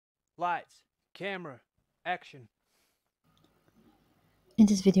Lights, camera, action. In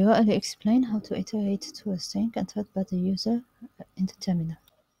this video, I will explain how to iterate to a string entered by the user in the terminal.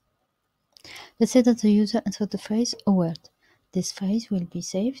 Let's say that the user entered the phrase "a word." This phrase will be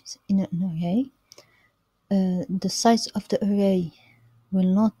saved in an array. The size of the array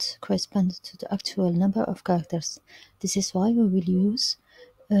will not correspond to the actual number of characters. This is why we will use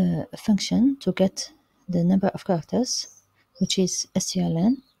a function to get the number of characters, which is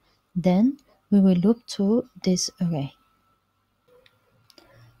strlen. Then we will loop through this array.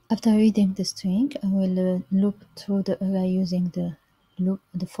 After reading the string, I will loop through the array using the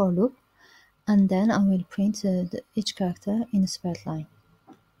for loop, and then I will print each character in a separate line.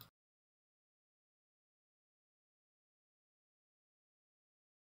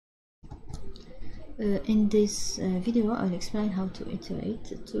 In this video, I'll explain how to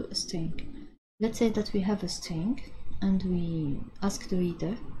iterate to a string. Let's say that we have a string and we ask the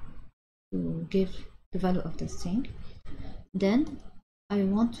reader to give the value of the string. Then we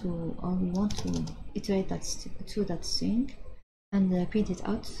want to iterate to that string and print it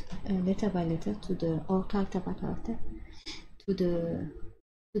out letter by letter or character by character to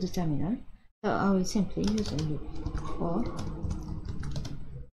the terminal. So I will simply use a loop for.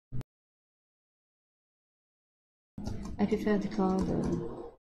 I prefer to call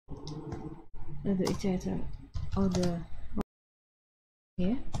the iterator or the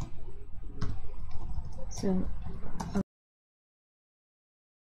here. So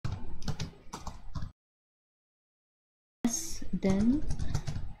then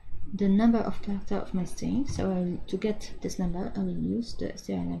the number of character of my string. So to get this number, I will use the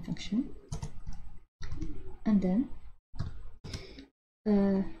strlen function, and then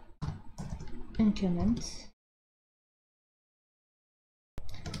increment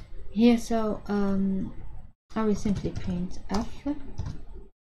here. So I will simply print f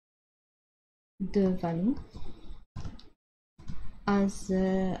the value as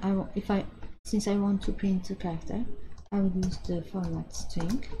since I want to print a character, I will use the format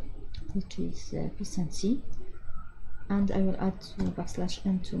string, which is %c, and I will add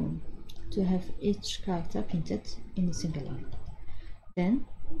 \n to have each character printed in a single line. Then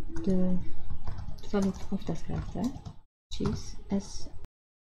the value of that character, which is s,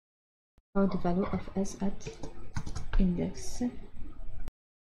 or the value of s at index.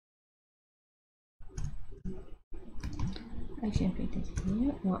 I can print it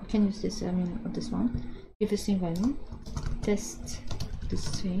here, or I can use this, this one. Give a string value, test the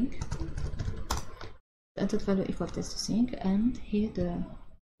string, the entered value equal test the string, and here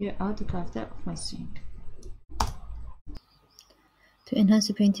are the character of my string. To enhance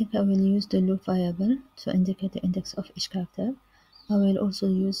the printing, I will use the loop variable to indicate the index of each character. I will also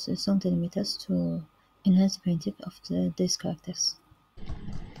use some delimiters to enhance the printing of these characters.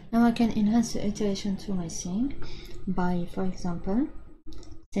 Now I can enhance the iteration to my string by, for example,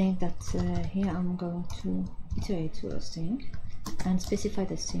 saying that here I'm going to iterate to a string and specify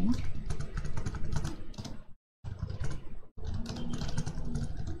the string.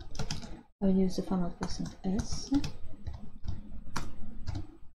 I will use the format %s.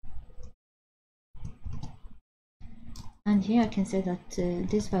 And here I can say that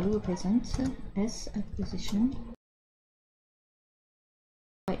this value represents s at position.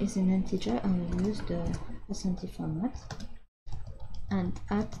 If y is an integer, I will use the %t format and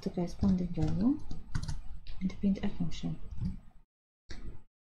add the corresponding value in the printf function.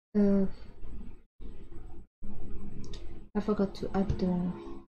 I forgot to add the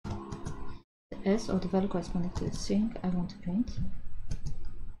s, or the value corresponding to the string I want to print.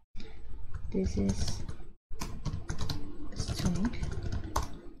 This is a string.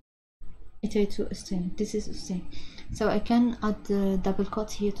 Iterate to a string. This is a string. So I can add the double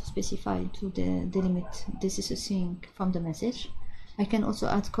quotes here to specify to delimit this is a string from the message. I can also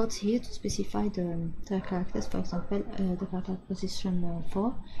add quotes here to specify the characters. For example, the character position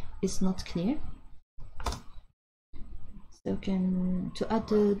 4 is not clear. So to add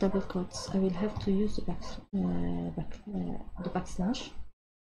the double quotes, I will have to use the backslash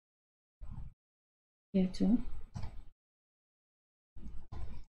here too.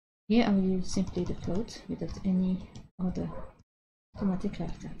 Here I will use simply the quote without any other automatic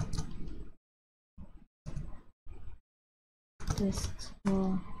character. Test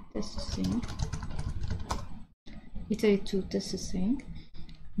or test string. Iterate to test string.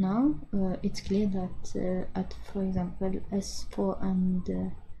 Now it's clear that at, for example, S4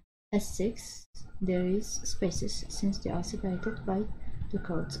 and S6 there is spaces, since they are separated by the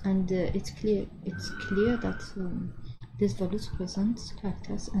codes, and it's clear that these values represent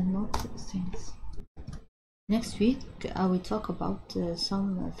characters and not strings. Next week, I will talk about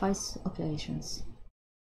some file operations.